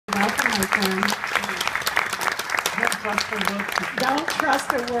my friend. Don't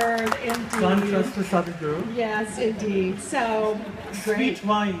trust a word, indeed. Can't trust a Sadhguru. Yes, indeed. So, great. Sweet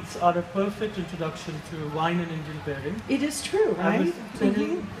wines are a perfect introduction to wine and Indian pairing. It is true, I was right?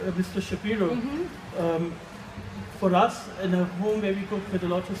 telling Mr. Shapiro, for us in a home where we cook with a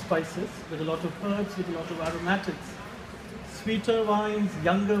lot of spices, with a lot of herbs, with a lot of aromatics, sweeter wines,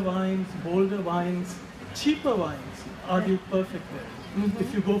 younger wines, bolder wines, cheaper wines are the perfect pairing.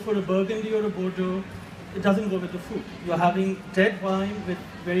 If you go for a Burgundy or a Bordeaux, it doesn't go with the food. You're having dead wine with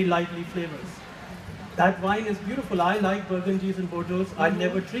very lively flavors. That wine is beautiful. I like Burgundies and Bordeaux. I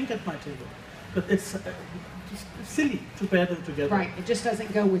never drink at my table. But it's just silly to pair them together. Right, it just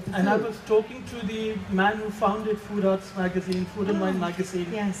doesn't go with the food. And I was talking to the man who founded Food Arts magazine, Food and Wine magazine,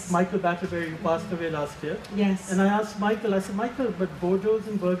 yes. Michael Batterberry, who passed away last year. Yes. And I asked Michael, I said, Michael, but Bordeaux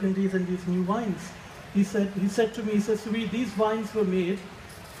and Burgundies and these new wines. He said to me, Suvir, these wines were made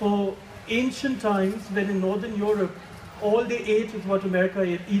for ancient times when in Northern Europe, all they ate is what America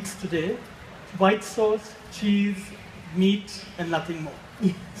eats today. White sauce, cheese, meat, and nothing more.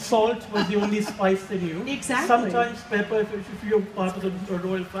 Salt was the only spice they knew. Exactly. Sometimes pepper if you're part of the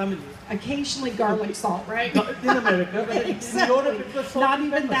royal family. Occasionally garlic salt, right? In America, but exactly. in Europe it was salt Not and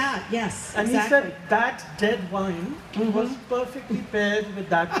even pepper. that, yes. And exactly. he said that dead wine was perfectly paired with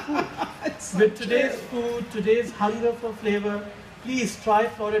that food. So with today's food, today's hunger for flavor, please try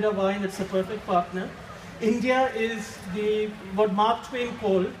Florida wine, it's a perfect partner. India is what Mark Twain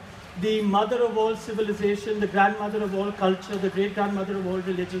called the mother of all civilization, the grandmother of all culture, the great-grandmother of all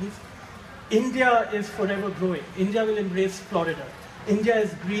religions. India is forever growing. India will embrace Florida. India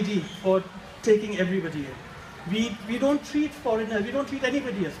is greedy for taking everybody in. We don't treat foreigners, we don't treat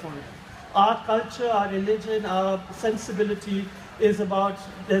anybody as foreigners. Our culture, our religion, our sensibility is about,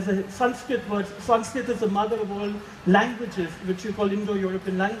 there's a Sanskrit word, Sanskrit is the mother of all languages, which you call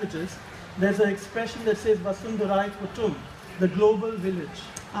Indo-European languages. There's an expression that says Vasundarai Kutum, the global village.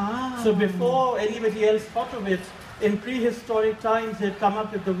 So before anybody else thought of it, in prehistoric times they'd come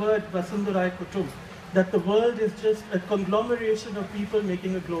up with the word Vasundarai Kutum, that the world is just a conglomeration of people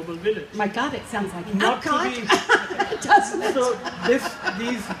making a global village. My God, it sounds like Not to Epcot, be, doesn't it? so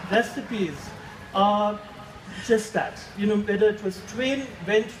these recipes are just that. You know, whether it was Twain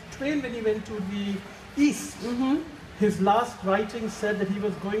when he went to the East, his last writing said that he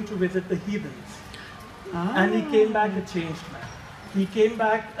was going to visit the heathens. And he came back a changed man. He came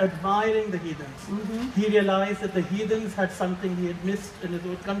back admiring the heathens. He realized that the heathens had something he had missed in his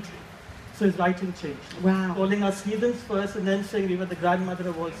own country. So his writing changed. Wow. Calling us heathens first and then saying we were the grandmother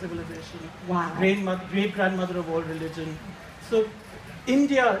of all civilization. Wow. Great-grandmother of all religion. So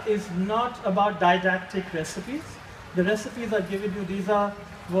India is not about didactic recipes. The recipes I've given you, these are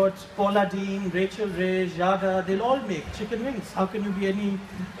what Paula Deen, Rachel Ray, Jada, they'll all make chicken wings. How can you be any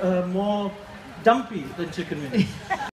more dumpy than chicken wings?